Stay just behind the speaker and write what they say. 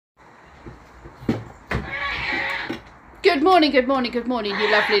Good morning, good morning, good morning, you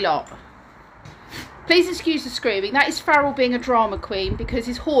lovely lot. Please excuse the screaming. That is Farrol being a drama queen because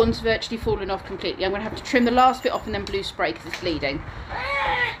his horn's virtually fallen off completely. I'm going to have to trim the last bit off and then blue spray because it's bleeding.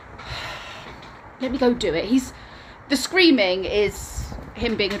 Let me go do it. The screaming is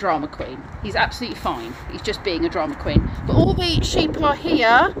him being a drama queen. He's absolutely fine. He's just being a drama queen. But all the sheep are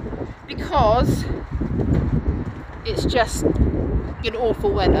here because it's just an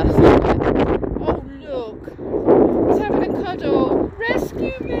awful weather. Oh look, he's having a cuddle.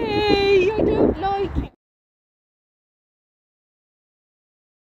 Rescue me! I don't like it.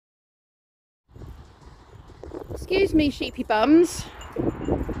 Excuse me, sheepy bums.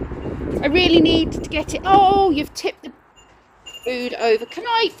 I really need to get it. Oh, you've tipped the food over. Can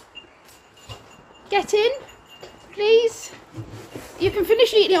I get in, please? You can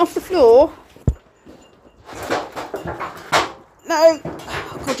finish eating it off the floor. No.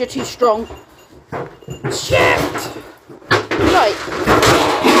 Oh, God, you're too strong. Shit! Right.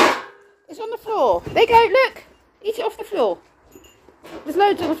 It's on the floor. There you go, look. Eat it off the floor. There's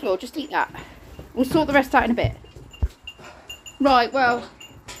loads on the floor. Just eat that. We'll sort the rest out in a bit. Right, well,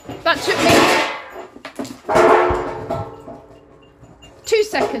 that took me 2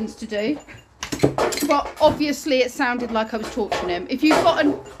 seconds to do. But obviously it sounded like I was torturing him. If you've got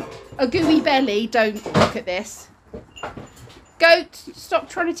a gooey belly, don't look at this. Goat, stop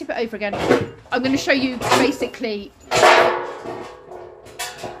trying to tip it over again. I'm going to show you basically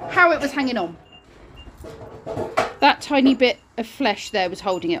how it was hanging on. That tiny bit of flesh there was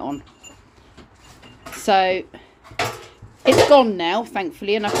holding it on. So it's gone now,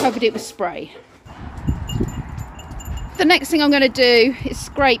 thankfully, and I've covered it with spray. The next thing I'm going to do is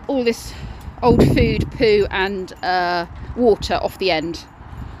scrape all this old food, poo and water off the end.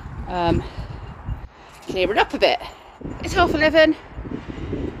 Clear it up a bit. It's 11:30.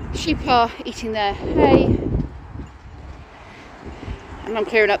 Sheep are eating their hay. And I'm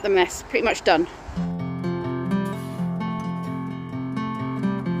clearing up the mess. Pretty much done.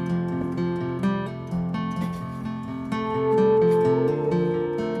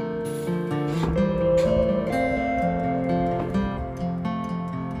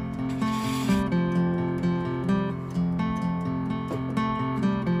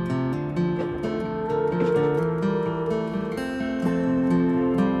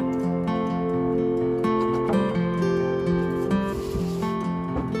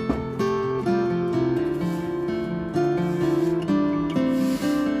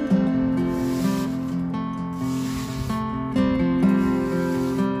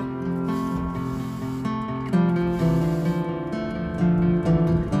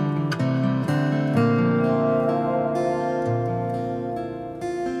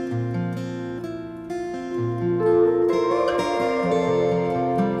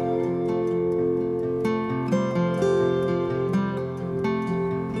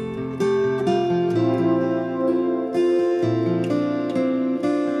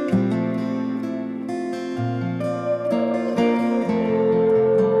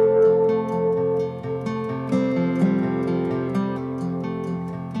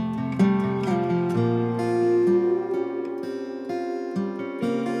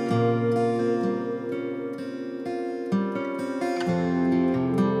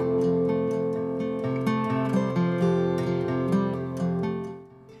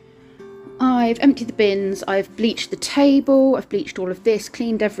 I've emptied the bins, I've bleached the table, I've bleached all of this,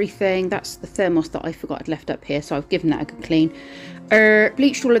 cleaned everything. That's the thermos that I forgot I'd left up here, so I've given that a good clean.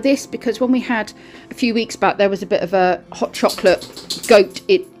 Bleached all of this because when we had a few weeks back there was a bit of a hot chocolate goat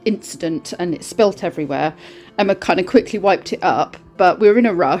incident and it spilt everywhere. Emma kind of quickly wiped it up, but we were in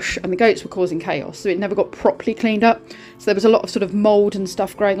a rush and the goats were causing chaos, so it never got properly cleaned up. So there was a lot of sort of mould and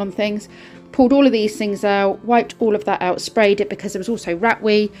stuff growing on things. Pulled all of these things out, wiped all of that out, sprayed it because there was also rat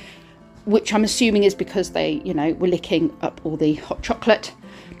wee, which I'm assuming is because they, you know, were licking up all the hot chocolate.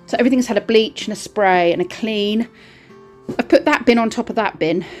 So everything's had a bleach and a spray and a clean. I've put that bin on top of that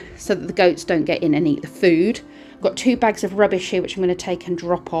bin so that the goats don't get in and eat the food. I've got 2 bags of rubbish here which I'm going to take and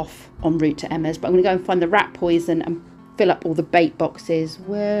drop off en route to Emma's, but I'm going to go and find the rat poison and fill up all the bait boxes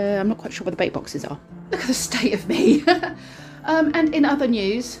where I'm not quite sure where the bait boxes are. Look at the state of me. And in other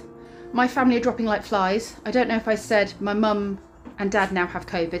news, my family are dropping like flies. I don't know if I said my mum and dad now have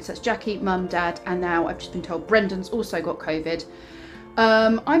COVID, so that's Jackie, mum, dad, and now I've just been told Brendan's also got COVID.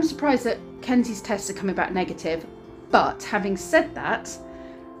 I'm surprised that Kenzie's tests are coming back negative, but having said that,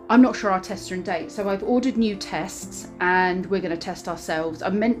 I'm not sure our tests are in date, so I've ordered new tests and we're going to test ourselves.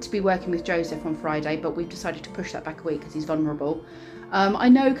 I'm meant to be working with Joseph on Friday, but we've decided to push that back a week because he's vulnerable. I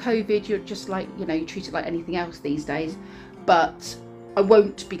know COVID, you're just like, you know, you treat it like anything else these days, but I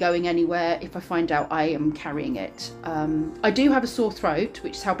won't be going anywhere if I find out I am carrying it. I do have a sore throat,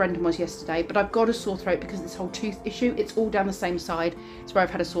 which is how Brendan was yesterday, but I've got a sore throat because of this whole tooth issue. It's all down the same side. It's where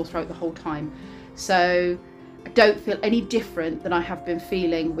I've had a sore throat the whole time. So I don't feel any different than I have been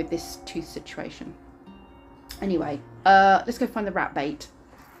feeling with this tooth situation. Anyway, let's go find the rat bait.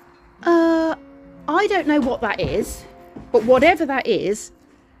 I don't know what that is, but whatever that is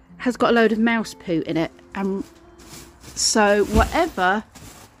has got a load of mouse poo in it, and so whatever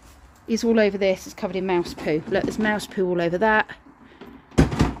is all over this is covered in mouse poo. Look, there's mouse poo all over that.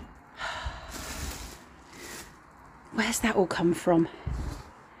 Where's that all come from?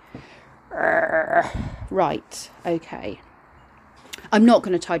 Right, okay. I'm not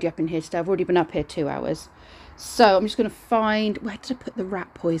going to tidy up in here today. I've already been up here 2 hours. So I'm just going to find... Where did I put the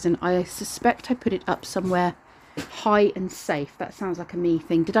rat poison? I suspect I put it up somewhere high and safe. That sounds like a me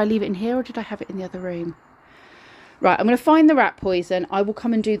thing. Did I leave it in here or did I have it in the other room? Right, I'm going to find the rat poison. I will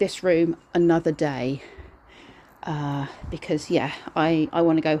come and do this room another day. Because, yeah, I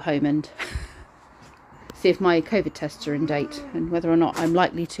want to go home and see if my COVID tests are in date and whether or not I'm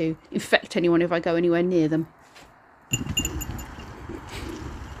likely to infect anyone if I go anywhere near them.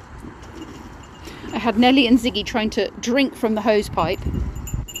 I had Nelly and Ziggy trying to drink from the hose pipe.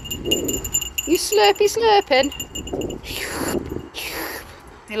 You slurping.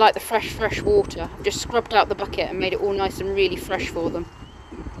 They like the fresh water. I've just scrubbed out the bucket and made it all nice and really fresh for them.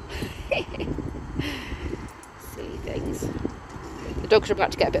 Silly things. The dogs are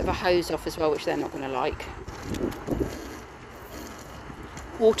about to get a bit of a hose off as well, which they're not going to like.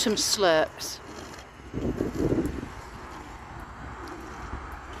 Autumn slurps.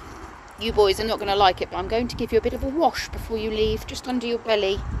 You boys are not going to like it, but I'm going to give you a bit of a wash before you leave, just under your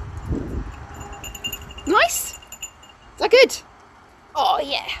belly. Nice? Is that good? Oh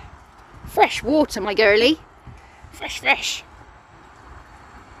yeah. Fresh water, my girlie. Fresh.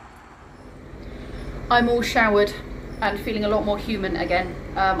 I'm all showered and feeling a lot more human again.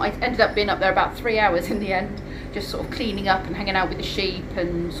 I ended up being up there about 3 hours in the end, just sort of cleaning up and hanging out with the sheep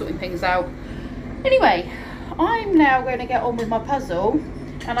and sorting things out. Anyway, I'm now going to get on with my puzzle.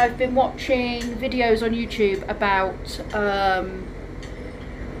 And I've been watching videos on YouTube about,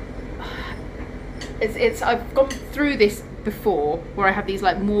 I've gone through this before, where I have these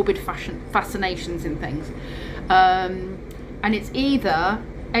like morbid fascinations in things. And it's either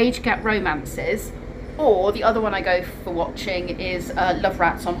age gap romances, or the other one I go for watching is Love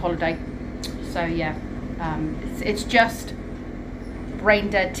Rats on Holiday. So yeah, it's just brain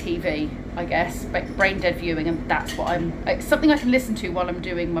dead TV. I guess, but brain dead viewing, and that's what it's something I can listen to while I'm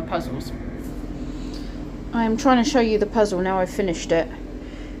doing my puzzles. I'm trying to show you the puzzle now I've finished it.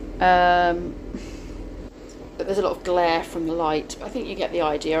 But there's a lot of glare from the light, but I think you get the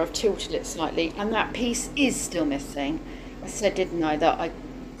idea. I've tilted it slightly, and that piece is still missing. I said, didn't I, that I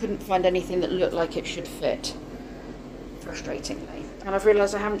couldn't find anything that looked like it should fit, frustratingly. And I've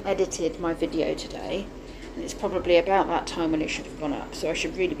realised I haven't edited my video today, and it's probably about that time when it should have gone up, so I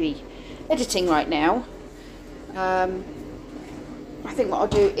should really be editing right now. I think what I'll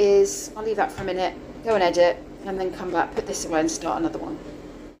do is I'll leave that for a minute, go and edit, and then come back, put this away and start another one.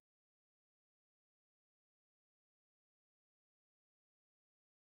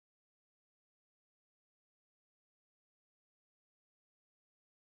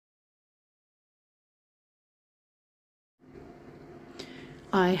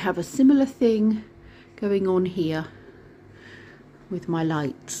 I have a similar thing going on here with my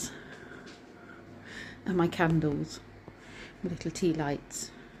lights and my candles, my little tea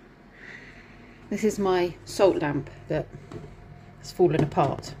lights. This is my salt lamp that has fallen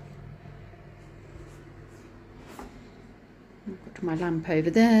apart. I've got my lamp over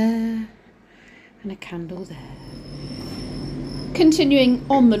there and a candle there. Continuing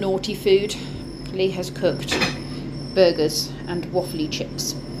on the naughty food, Lee has cooked burgers and waffly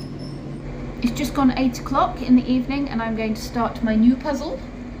chips. It's just gone 8 o'clock in the evening and I'm going to start my new puzzle,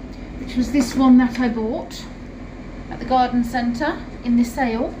 which was this one that I bought at the garden centre in the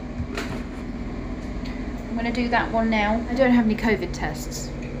sale. I'm going to do that one now. I don't have any COVID tests,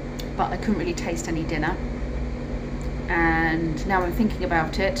 but I couldn't really taste any dinner. And now I'm thinking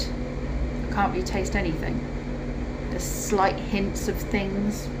about it, I can't really taste anything. There's slight hints of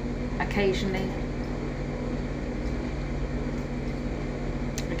things occasionally.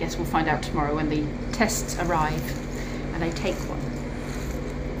 I guess we'll find out tomorrow when the tests arrive and I take one.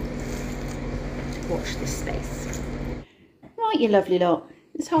 Watch this space. Right, you lovely lot.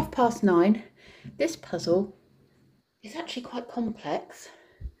 It's 9:30. This puzzle is actually quite complex.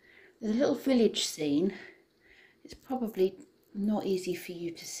 There's a little village scene. It's probably Not easy for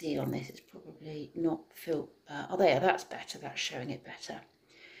you to see on this. It's probably not oh, there, that's better. That's showing it better.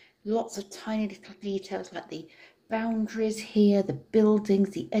 Lots of tiny little details like the boundaries here, the buildings,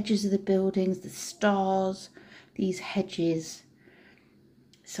 the edges of the buildings, the stars, these hedges.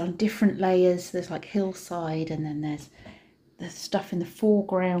 It's on different layers. There's like hillside, and then there's the stuff in the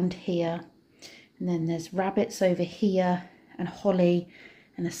foreground here. And then there's rabbits over here, and holly,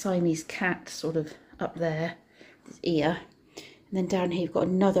 and a Siamese cat sort of up there, his ear. And then down here you've got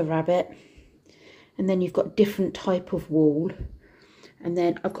another rabbit. And then you've got a different type of wall. And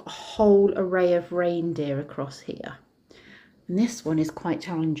then I've got a whole array of reindeer across here. And this one is quite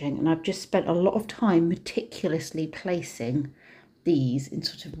challenging. And I've just spent a lot of time meticulously placing these in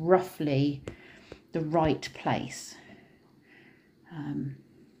sort of roughly the right place.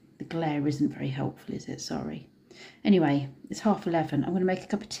 The glare isn't very helpful, is it? Sorry. Anyway, it's 11:30. I'm going to make a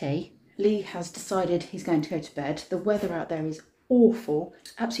cup of tea. Lee has decided he's going to go to bed. The weather out there is awful.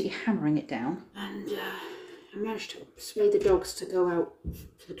 It's absolutely hammering it down. And I managed to persuade the dogs to go out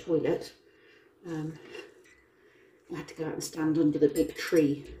to the toilet. I had to go out and stand under the big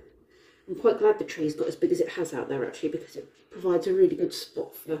tree. I'm quite glad the tree's got as big as it has out there, actually, because it provides a really good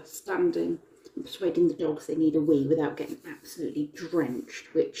spot for standing and persuading the dogs they need a wee without getting absolutely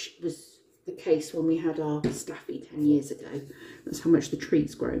drenched, which was the case when we had our staffy 10 years ago. That's how much the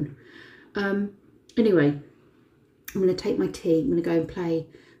tree's grown. Anyway, I'm going to take my tea. I'm going to go and play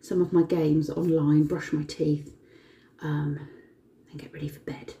some of my games online, brush my teeth, and get ready for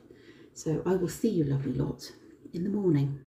bed. So I will see you lovely lot in the morning.